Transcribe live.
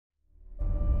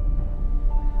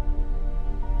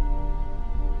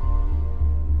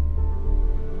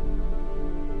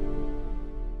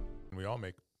we all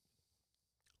make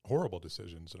horrible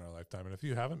decisions in our lifetime. And if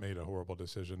you haven't made a horrible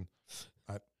decision,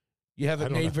 you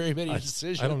haven't made very many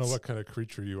decisions. I don't know what kind of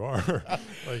creature you are.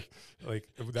 like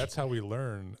that's how we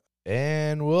learn.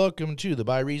 And welcome to the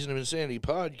By Reason of Insanity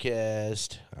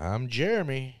podcast. I'm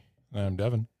Jeremy. I'm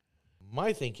Devin.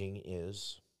 My thinking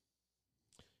is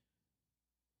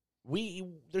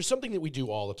there's something that we do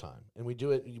all the time, and we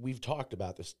do it. We've talked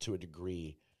about this to a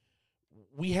degree.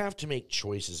 We have to make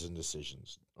choices and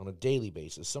decisions on a daily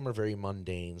basis. Some are very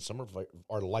mundane. Some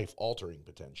are life-altering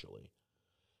potentially.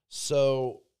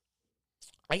 So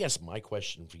I guess my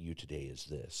question for you today is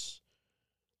this.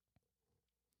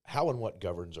 How and what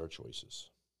governs our choices?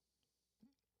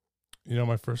 You know,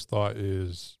 my first thought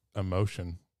is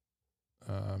emotion.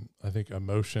 I think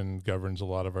emotion governs a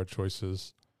lot of our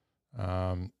choices,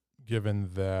 given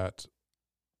that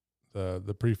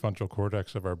the prefrontal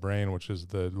cortex of our brain, which is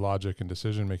the logic and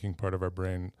decision-making part of our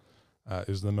brain,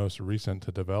 is the most recent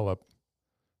to develop.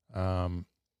 And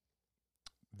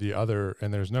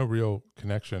there's no real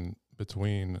connection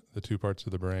between the two parts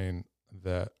of the brain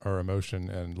that are emotion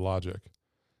and logic.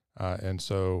 And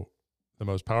so the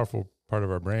most powerful part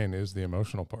of our brain is the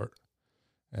emotional part.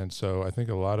 And so I think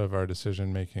a lot of our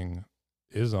decision-making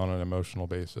is on an emotional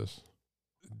basis.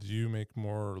 Do you make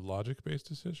more logic-based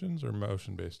decisions or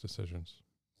emotion-based decisions?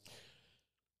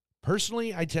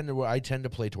 Personally, I tend to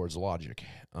play towards logic.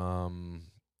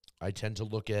 I tend to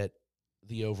look at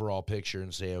the overall picture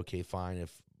and say, okay, fine,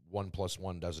 if 1 +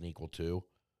 1 doesn't equal 2,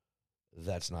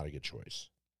 that's not a good choice.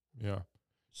 Yeah.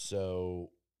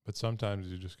 So, but sometimes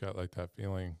you just got like that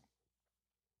feeling.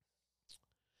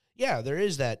 Yeah, there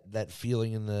is that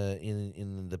feeling in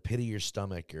the pit of your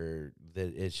stomach, or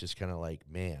that it's just kind of like,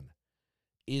 man,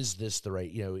 is this the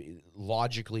right?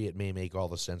 Logically, it may make all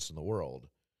the sense in the world,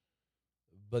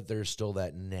 but there's still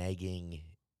that nagging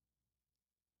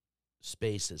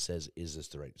space that says, is this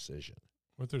the right decision?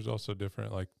 But there's also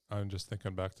different, like, I'm just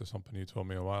thinking back to something you told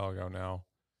me a while ago now,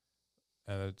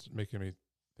 and it's making me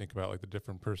think about like the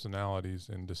different personalities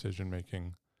in decision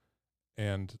making.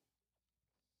 And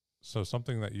so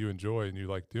something that you enjoy and you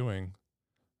like doing,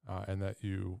 and that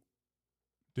you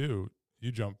do,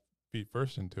 you jump feet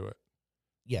first into it.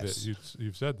 Yes.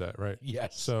 You've said that, right?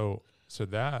 Yes. So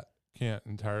that can't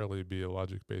entirely be a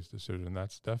logic-based decision.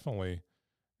 That's definitely,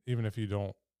 even if you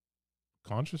don't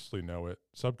consciously know it,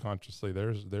 subconsciously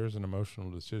there's an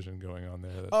emotional decision going on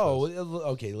there.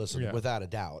 Okay, listen, Yeah. Without a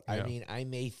doubt. Yeah. I mean, I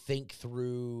may think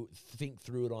through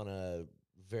it on a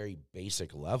very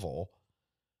basic level.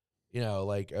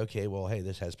 Like, okay, well, hey,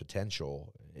 this has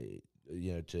potential,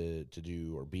 to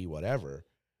do or be whatever.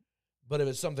 But if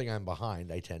it's something I'm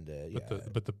behind, I tend to,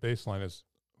 But the baseline is,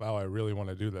 wow, I really want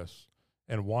to do this.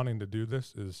 And wanting to do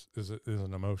this is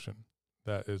an emotion.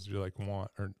 That is, you like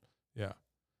want, or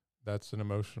that's an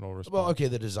emotional response. Well, okay,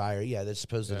 the desire, that's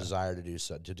supposed the desire to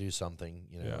do something,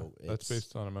 that's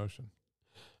based on emotion.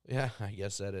 Yeah, I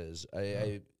guess that is.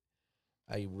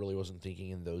 I really wasn't thinking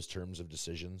in those terms of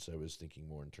decisions. I was thinking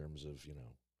more in terms of,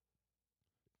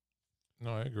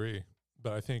 No, I agree.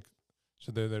 But I think,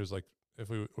 so there's like, if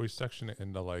we section it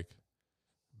into like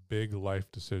big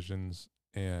life decisions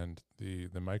and the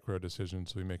micro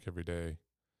decisions we make every day.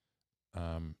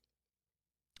 I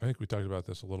think we talked about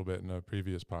this a little bit in a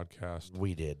previous podcast.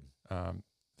 We did.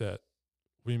 That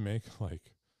we make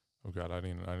like, oh God, I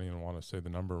didn't even want to say the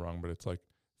number wrong, but it's like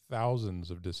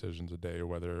thousands of decisions a day,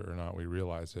 whether or not we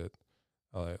realize it.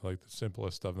 Like the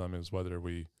simplest of them is whether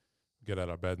we get out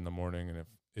of bed in the morning, and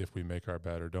if we make our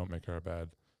bed or don't make our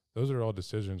bed. Those are all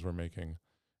decisions we're making.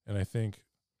 And I think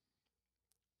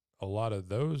a lot of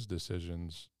those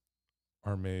decisions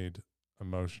are made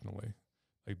emotionally.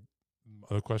 Like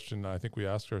the question I think we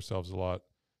ask ourselves a lot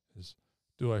is,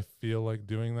 do I feel like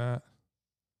doing that?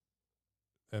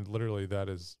 And literally that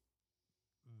is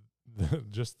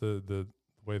just the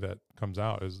way that comes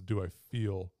out is, do I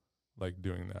feel like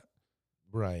doing that?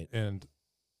 Right. And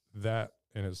that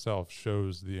in itself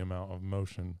shows the amount of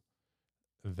emotion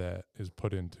that is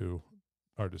put into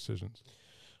our decisions.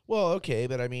 Well, okay,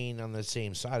 but I mean, on the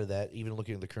same side of that, even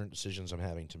looking at the current decisions I'm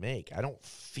having to make, I don't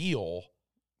feel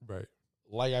right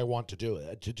like I want to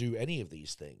do any of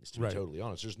these things, to right. be totally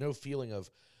honest. There's no feeling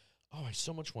of, oh, I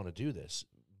so much want to do this.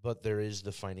 But there is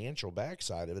the financial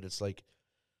backside of it. It's like,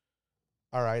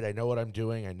 all right, I know what I'm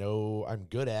doing. I know I'm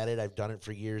good at it. I've done it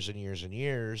for years and years and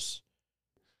years.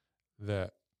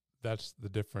 That's the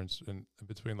difference in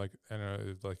between, like, I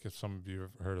know, like if some of you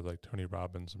have heard of like Tony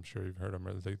Robbins, I'm sure you've heard of him,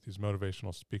 or like these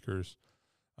motivational speakers,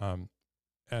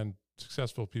 and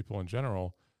successful people in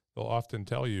general, they'll often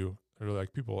tell you, or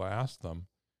like people will ask them,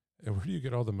 hey, where do you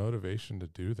get all the motivation to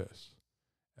do this?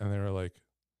 And they're like,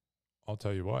 I'll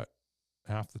tell you what,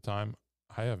 half the time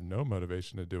I have no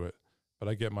motivation to do it, but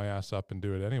I get my ass up and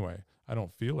do it anyway. I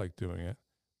don't feel like doing it,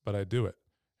 but I do it.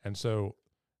 And so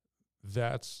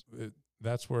that's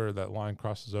where that line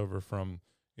crosses over from,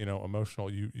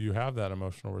 emotional. You have that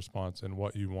emotional response in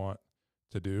what you want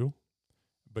to do,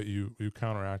 but you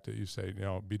counteract it. You say,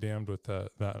 be damned with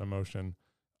that emotion.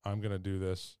 I'm going to do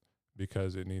this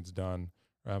because it needs done,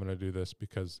 or I'm going to do this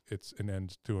because it's an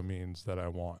end to a means that I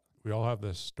want. We all have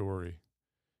this story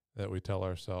that we tell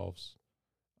ourselves,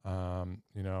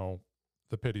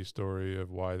 the pity story of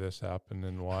why this happened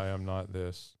and why I'm not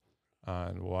this,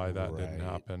 and why that didn't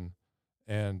happen.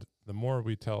 And the more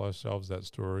we tell ourselves that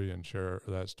story and share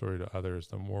that story to others,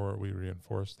 the more we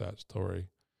reinforce that story.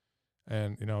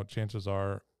 And, chances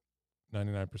are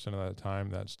 99% of that time,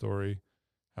 that story,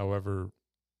 however,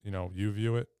 you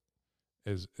view it,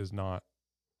 is not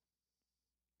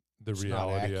the It's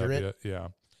reality not of accurate. it. Yeah.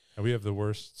 And we have the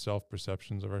worst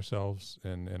self-perceptions of ourselves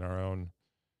in our own,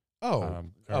 Without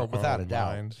our a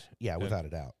doubt. mind. Yeah, without a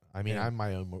doubt. I mean, I'm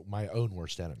my own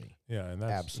worst enemy. Yeah, and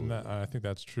Absolutely. I think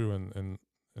that's true in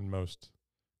most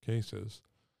cases.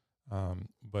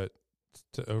 But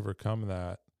to overcome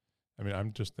that, I mean,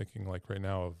 I'm just thinking like right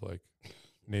now of like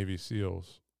Navy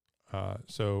SEALs.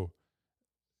 So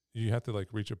you have to like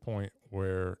reach a point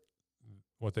where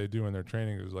what they do in their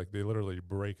training is like they literally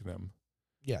break them.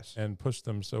 Yes. And push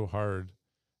them so hard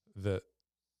that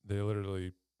they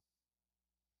literally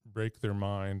break their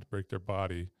mind, break their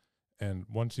body. And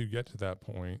once you get to that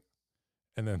point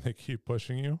and then they keep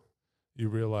pushing you, you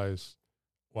realize,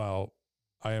 wow,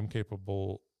 I am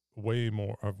capable way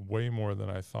more than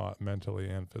I thought mentally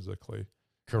and physically.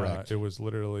 Correct. It was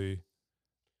literally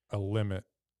a limit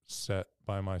set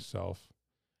by myself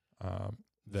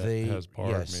that has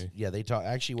barred me. Yeah, they talk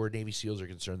actually where Navy SEALs are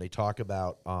concerned, they talk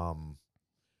about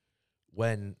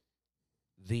when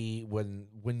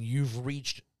you've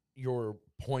reached your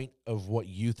point of what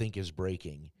you think is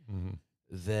breaking,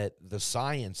 that the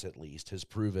science at least has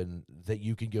proven that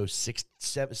you can go 6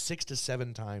 to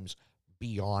 7 times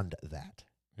beyond that.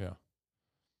 Yeah.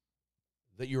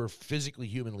 That you're physically,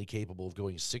 humanly capable of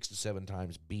going 6 to 7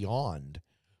 times beyond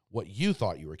what you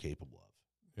thought you were capable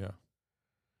of. Yeah.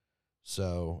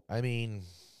 So, I mean,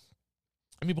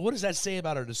 but what does that say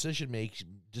about our decision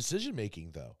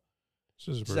making though?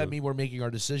 Does that mean we're making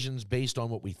our decisions based on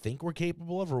what we think we're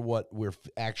capable of or what we're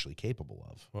actually capable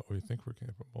of? What we think we're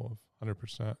capable of,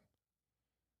 100%.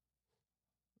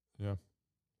 Yeah.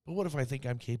 But what if I think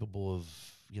I'm capable of,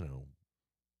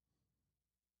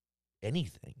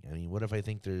 anything? I mean, what if I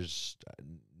think there's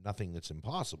nothing that's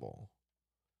impossible?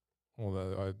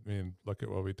 Well, I mean, look at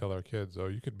what we tell our kids. Oh,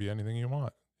 you could be anything you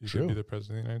want. You True. could be the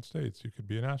president of the United States. You could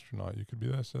be an astronaut. You could be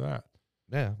this or that.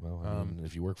 Yeah, well, I mean,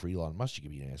 if you work for Elon Musk, you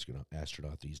could be an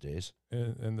astronaut these days.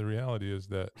 And the reality is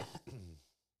that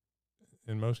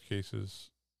in most cases,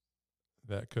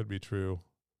 that could be true,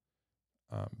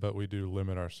 but we do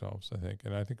limit ourselves, I think.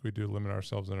 And I think we do limit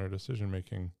ourselves in our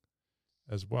decision-making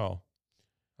as well.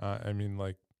 I mean,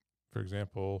 like, for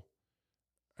example,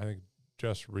 I think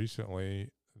just recently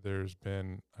there's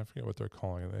been, I forget what they're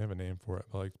calling it. They have a name for it,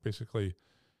 but like basically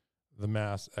the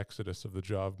mass exodus of the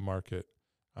job market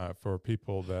for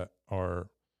people that are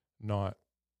not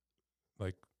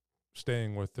like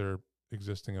staying with their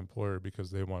existing employer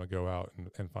because they want to go out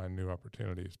and find new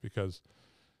opportunities. Because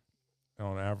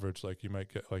on average, like you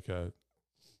might get like a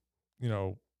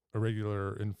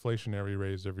regular inflationary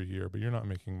raise every year, but you're not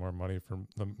making more money from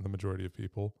the majority of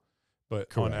people. But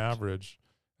Correct. On average,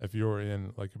 if you're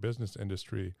in like a business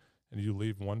industry and you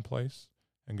leave one place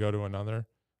and go to another,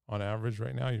 on average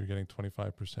right now, you're getting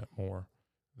 25% more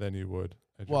than you would.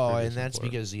 Well, and that's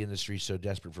because the industry's so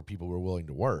desperate for people who are willing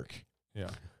to work. Yeah.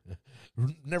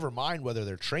 Never mind whether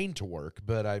they're trained to work,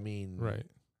 but I mean, right,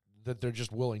 that they're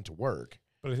just willing to work.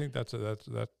 But I think that's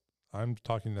I'm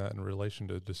talking that in relation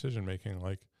to decision making.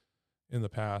 Like in the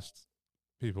past,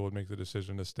 people would make the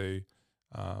decision to stay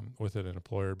with an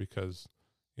employer because,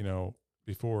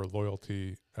 before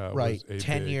loyalty right, was a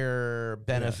tenure,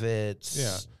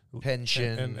 benefits,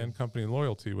 pension, and company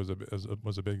loyalty was a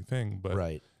big thing. But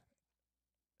right.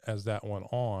 As that went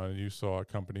on, you saw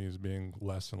companies being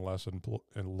less and less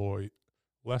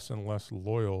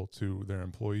loyal to their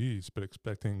employees, but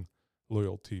expecting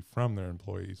loyalty from their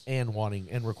employees and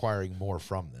requiring more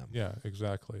from them. Yeah,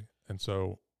 exactly. And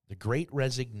so the Great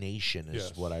Resignation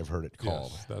is what I've heard it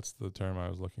called. Yes, that's the term I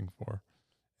was looking for.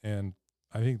 And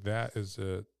I think that is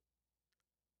a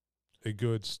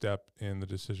good step in the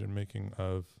decision making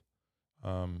of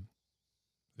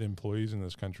the employees in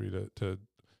this country to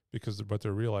because what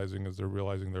they're realizing is they're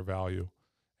realizing their value.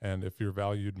 And if you're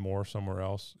valued more somewhere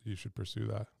else, you should pursue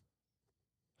that.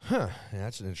 Huh.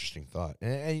 That's an interesting thought.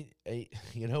 And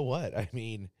you know what? I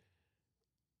mean,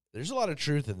 there's a lot of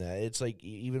truth in that. It's like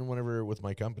even whenever with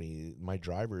my company, my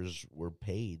drivers were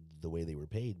paid the way they were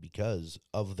paid because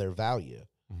of their value.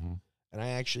 Mm-hmm. And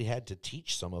I actually had to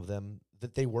teach some of them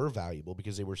that they were valuable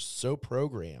because they were so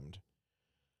programmed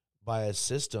by a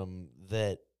system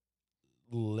that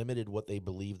limited what they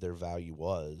believed their value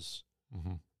was.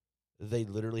 Mm-hmm. They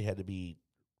literally had to be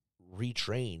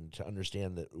retrained to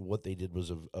understand that what they did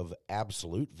was of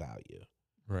absolute value.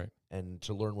 Right. And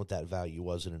to learn what that value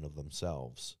was in and of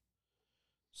themselves.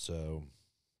 So,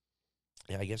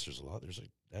 yeah, I guess there's a lot.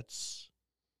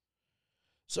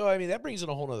 So, I mean, that brings in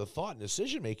a whole other thought in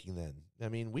decision making then. I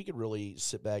mean, we could really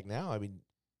sit back now. I mean,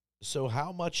 so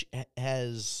how much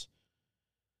has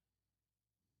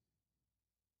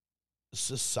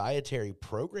societary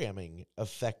programming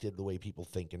affected the way people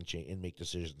think and make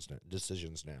decisions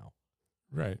now?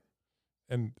 Right.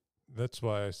 And that's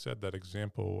why I said that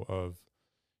example of,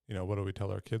 what do we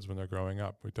tell our kids when they're growing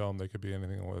up? We tell them they could be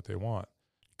anything that they want.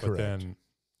 Correct. But then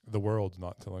the world's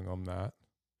not telling them that.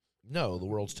 No, the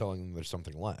world's telling them there's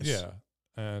something less. Yeah.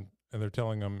 And they're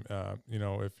telling them,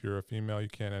 if you're a female, you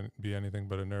can't be anything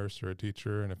but a nurse or a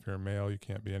teacher. And if you're a male, you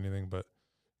can't be anything but,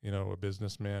 a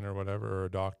businessman or whatever, or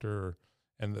a doctor.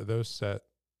 And those set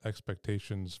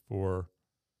expectations for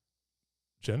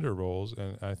gender roles.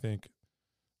 And I think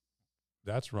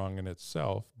that's wrong in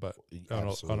itself. But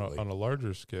on a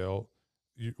larger scale,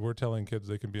 we're telling kids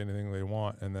they can be anything they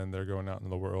want. And then they're going out into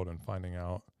the world and finding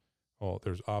out,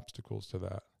 there's obstacles to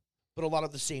that. But a lot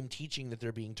of the same teaching that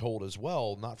they're being told as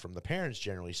well, not from the parents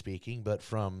generally speaking, but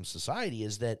from society,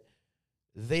 is that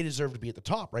they deserve to be at the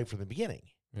top right from the beginning.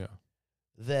 Yeah.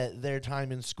 That their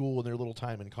time in school and their little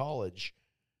time in college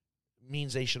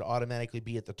means they should automatically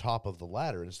be at the top of the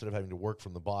ladder instead of having to work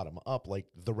from the bottom up like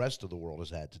the rest of the world has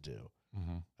had to do.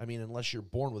 Mm-hmm. I mean, unless you're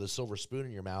born with a silver spoon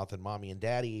in your mouth and mommy and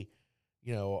daddy,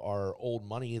 are old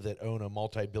money that own a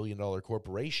multi-billion-dollar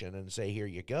corporation and say, here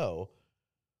you go,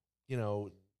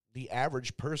 the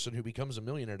average person who becomes a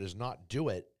millionaire does not do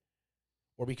it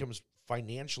or becomes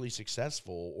financially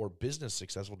successful or business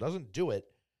successful, doesn't do it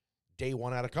day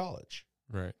one out of college.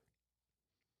 Right.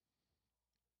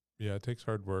 Yeah, it takes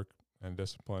hard work and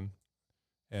discipline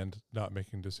and not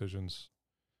making decisions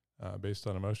based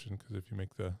on emotion, because if you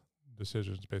make the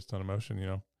decisions based on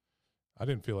emotion, I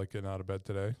didn't feel like getting out of bed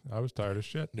today. I was tired as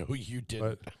shit. No, you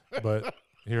didn't. But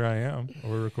here I am.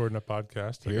 We're recording a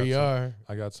podcast. Here you are.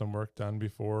 I got some work done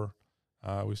before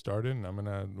we started, and I'm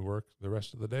going to work the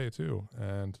rest of the day too.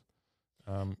 And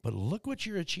but look what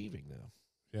you're achieving now.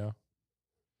 Yeah.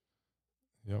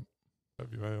 Yep. I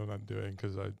know what I'm doing,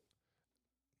 because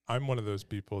I'm one of those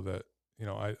people that,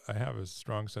 I have a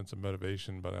strong sense of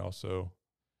motivation, but I also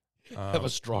have a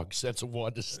strong sense of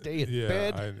wanting to stay in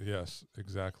bed. Yes,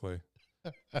 exactly.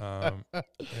 I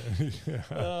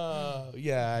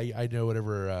know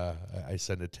whenever I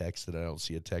send a text and I don't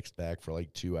see a text back for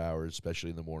like 2 hours, especially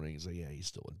in the morning, it's like, yeah, he's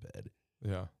still in bed.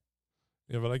 Yeah.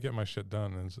 Yeah, but I get my shit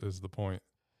done is the point.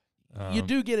 You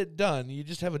do get it done. You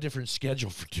just have a different schedule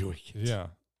for doing it. Yeah.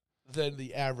 Than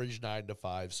the average 9 to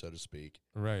 5, so to speak.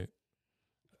 Right.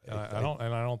 I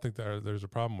don't think there's a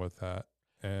problem with that.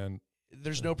 And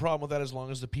there's no problem with that as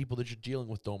long as the people that you're dealing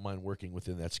with don't mind working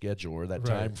within that schedule or that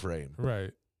time frame.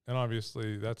 Right. And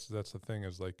obviously that's the thing,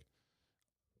 is like,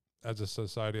 as a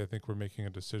society, I think we're making a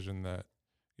decision that,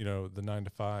 the 9 to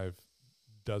 5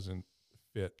 doesn't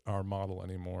fit our model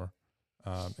anymore.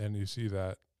 And you see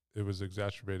that it was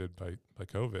exacerbated by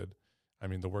COVID. I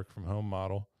mean, the work from home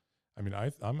model. I mean,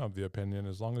 I'm of the opinion,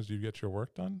 as long as you get your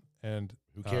work done and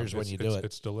who cares when you do it,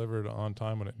 it's delivered on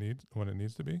time when it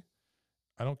needs to be.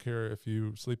 I don't care if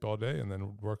you sleep all day and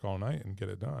then work all night and get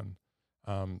it done.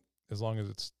 As long as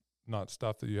it's not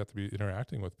stuff that you have to be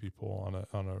interacting with people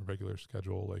on a regular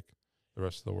schedule like the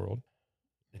rest of the world.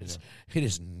 It is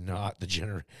not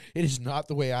it is not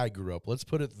the way I grew up. Let's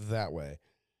put it that way.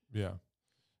 Yeah.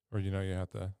 Or, you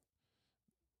have to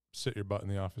sit your butt in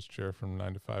the office chair from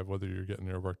 9 to 5, whether you're getting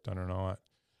your work done or not.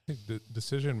 I think the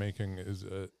decision making is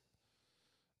a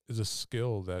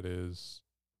skill that is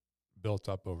built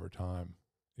up over time.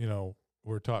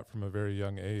 We're taught from a very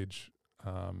young age,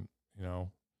 to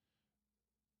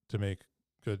make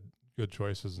good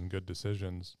choices and good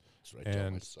decisions. That's what I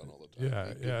tell my son all the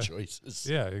time. Good choices.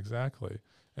 Yeah, exactly.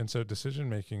 And so decision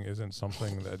making isn't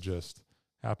something that just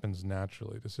happens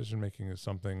naturally. Decision making is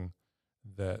something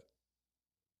that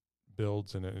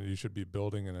builds, and you should be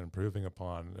building and improving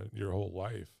upon your whole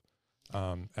life.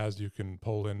 As you can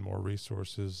pull in more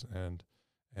resources and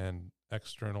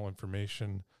external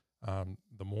information,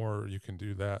 the more you can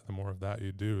do that, the more of that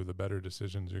you do, the better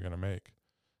decisions you're going to make.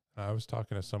 I was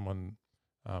talking to someone,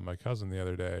 my cousin, the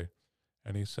other day,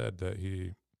 and he said that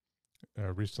he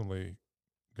recently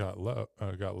got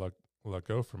let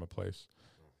go from a place,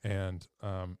 and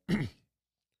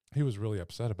he was really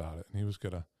upset about it, and he was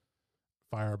gonna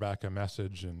fire back a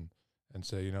message and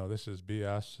say, this is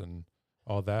BS and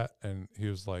all that, and he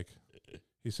was like,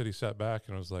 he said he sat back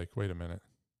and was like, wait a minute,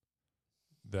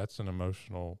 that's an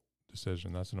emotional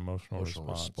decision, that's an emotional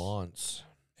response,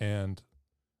 and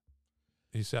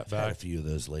he sat back. Had a few of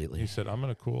those lately. He said, I'm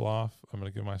going to cool off. I'm going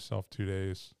to give myself 2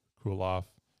 days, cool off.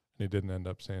 And he didn't end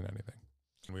up saying anything.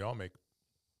 And we all make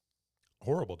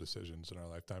horrible decisions in our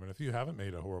lifetime. And if you haven't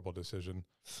made a horrible decision,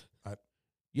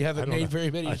 you haven't made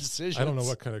very many decisions. I don't know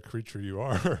what kind of creature you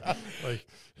are.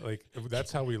 like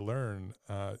that's how we learn.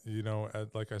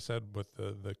 Like I said with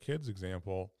the kids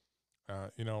example,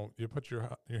 you put your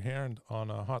hand on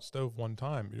a hot stove one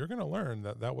time, you're going to learn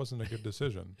that wasn't a good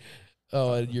decision.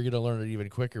 Oh, and you're going to learn it even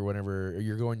quicker whenever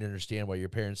you're going to understand why your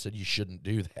parents said you shouldn't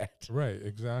do that. Right,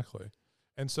 exactly.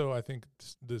 And so I think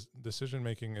this decision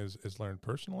making is learned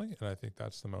personally, and I think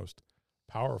that's the most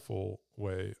powerful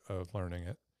way of learning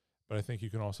it. But I think you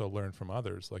can also learn from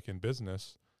others. Like in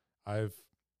business, I'm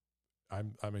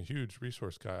a huge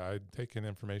resource guy. I take in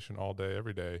information all day,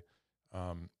 every day,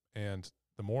 and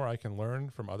the more I can learn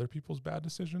from other people's bad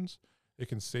decisions, it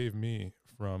can save me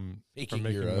from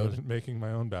making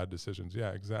my own bad decisions.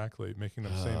 Yeah, exactly. Making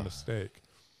the same mistake.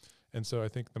 And so I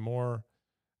think the more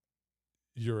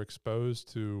you're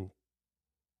exposed to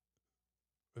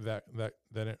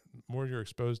more you're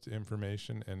exposed to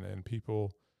information and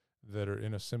people that are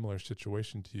in a similar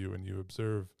situation to you, and you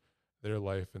observe their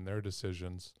life and their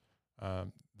decisions,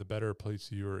 the better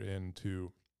place you're in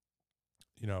to,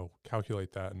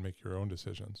 calculate that and make your own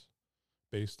decisions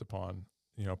based upon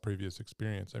previous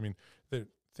experience. I mean,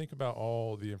 think about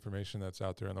all the information that's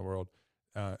out there in the world,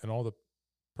 and all the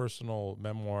personal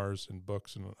memoirs and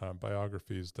books and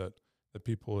biographies that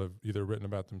people have either written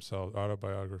about themselves,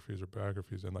 autobiographies or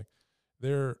biographies, and like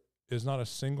there is not a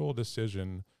single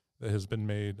decision that has been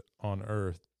made on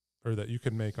Earth or that you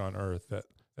can make on Earth that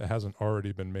hasn't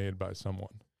already been made by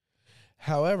someone.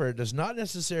 However, it does not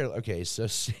necessarily, so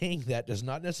saying that does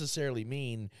not necessarily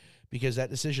mean because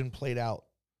that decision played out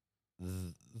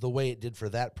the way it did for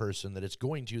that person that it's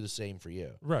going to the same for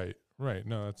you. Right.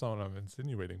 No, that's not what I'm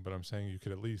insinuating, but I'm saying you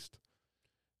could at least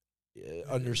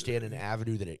understand an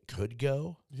avenue that it could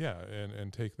go. Yeah,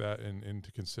 and take that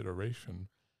into consideration.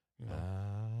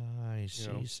 I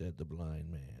see, said the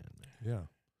blind man. Yeah.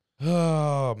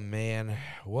 Oh, man.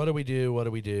 What do we do?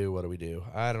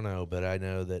 I don't know, but I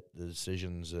know that the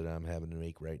decisions that I'm having to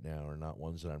make right now are not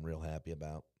ones that I'm real happy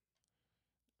about.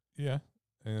 Yeah,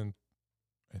 and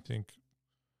I think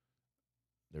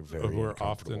they're very we're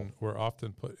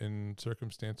often put in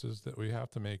circumstances that we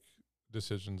have to make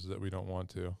decisions that we don't want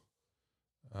to.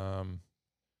 And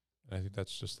I think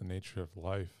that's just the nature of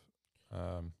life,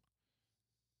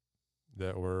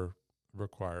 that we're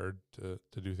required to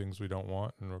do things we don't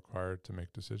want and required to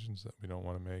make decisions that we don't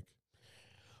want to make.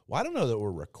 Well, I don't know that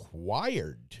we're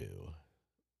required to.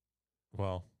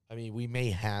 Well, I mean, we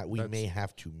may have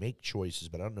to make choices,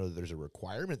 but I don't know that there's a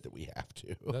requirement that we have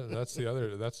to. That's the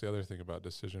other thing about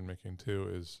decision making too,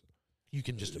 is you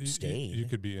can just abstain. You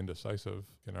could be indecisive.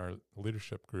 In our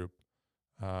leadership group,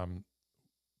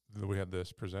 we had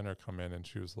this presenter come in, and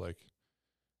she was like,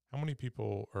 how many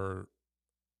people are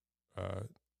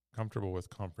comfortable with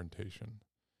confrontation?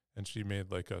 And she made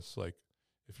us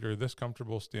if you're this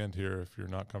comfortable, stand here. If you're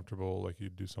not comfortable,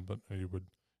 you'd do something, you would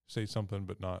say something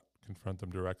but not confront them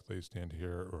directly, stand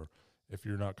here. Or if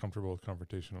you're not comfortable with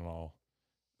confrontation at all,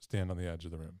 stand on the edge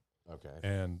of the room. Okay.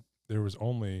 And there was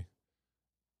only,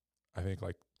 I think,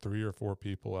 3 or 4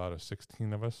 people out of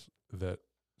 16 of us that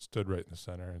stood right in the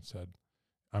center and said,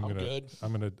 I'm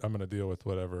gonna deal with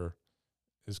whatever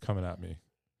is coming at me.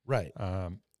 Right.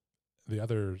 The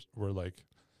others were like,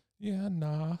 yeah,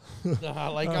 nah.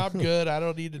 I'm good. I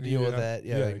don't need to deal with that.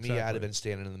 Yeah, exactly. Me, I'd have been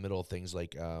standing in the middle of things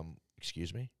like,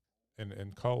 excuse me?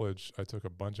 In college, I took a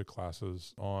bunch of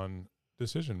classes on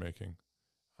decision making,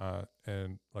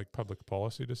 and public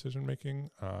policy decision making,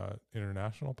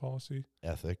 international policy.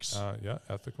 Ethics.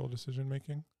 Ethical decision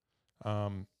making.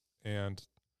 And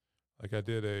I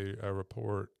did a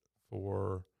report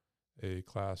for a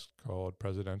class called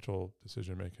presidential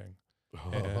decision making.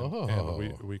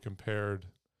 And we compared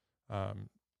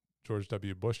George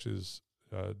W. Bush's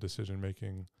decision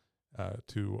making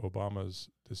to Obama's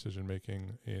decision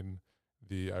making in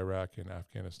the Iraq and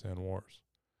Afghanistan wars,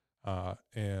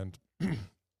 and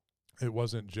it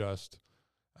wasn't just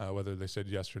whether they said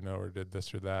yes or no or did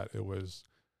this or that. It was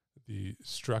the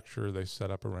structure they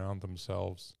set up around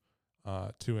themselves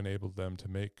to enable them to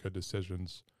make good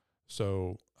decisions.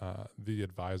 So the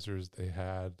advisors they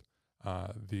had,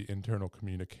 the internal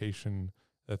communication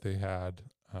that they had,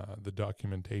 the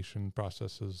documentation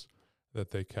processes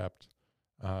that they kept.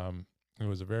 It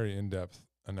was a very in-depth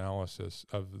analysis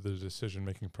of the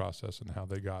decision-making process and how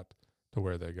they got to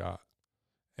where they got.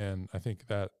 And I think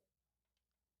that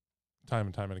time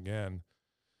and time and again,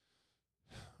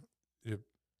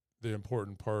 the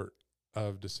important part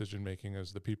of decision making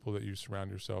is the people that you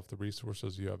surround yourself, the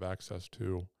resources you have access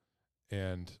to,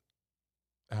 and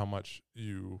how much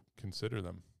you consider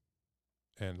them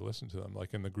and listen to them.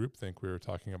 Like in the groupthink we were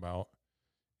talking about,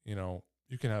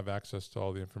 you can have access to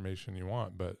all the information you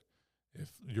want, but if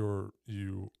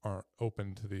you aren't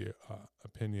open to the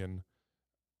opinion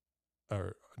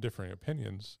or differing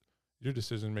opinions, your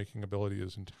decision making ability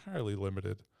is entirely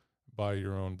limited by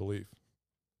your own belief.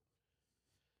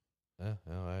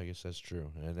 Well, I guess that's true,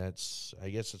 and I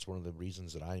guess that's one of the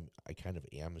reasons that I kind of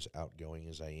am as outgoing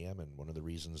as I am, and one of the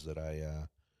reasons that I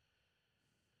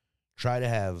try to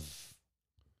have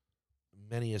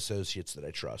many associates that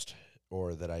I trust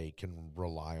or that I can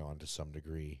rely on to some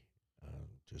degree,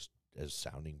 just as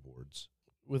sounding boards.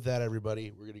 With that, everybody,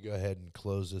 we're going to go ahead and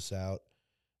close this out.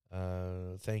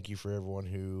 Thank you for everyone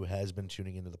who has been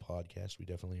tuning into the podcast. We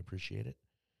definitely appreciate it.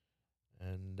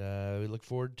 And we look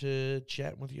forward to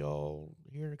chatting with y'all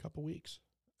here in a couple weeks.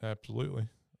 Absolutely.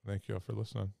 Thank you all for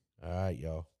listening. All right,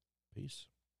 y'all. Peace.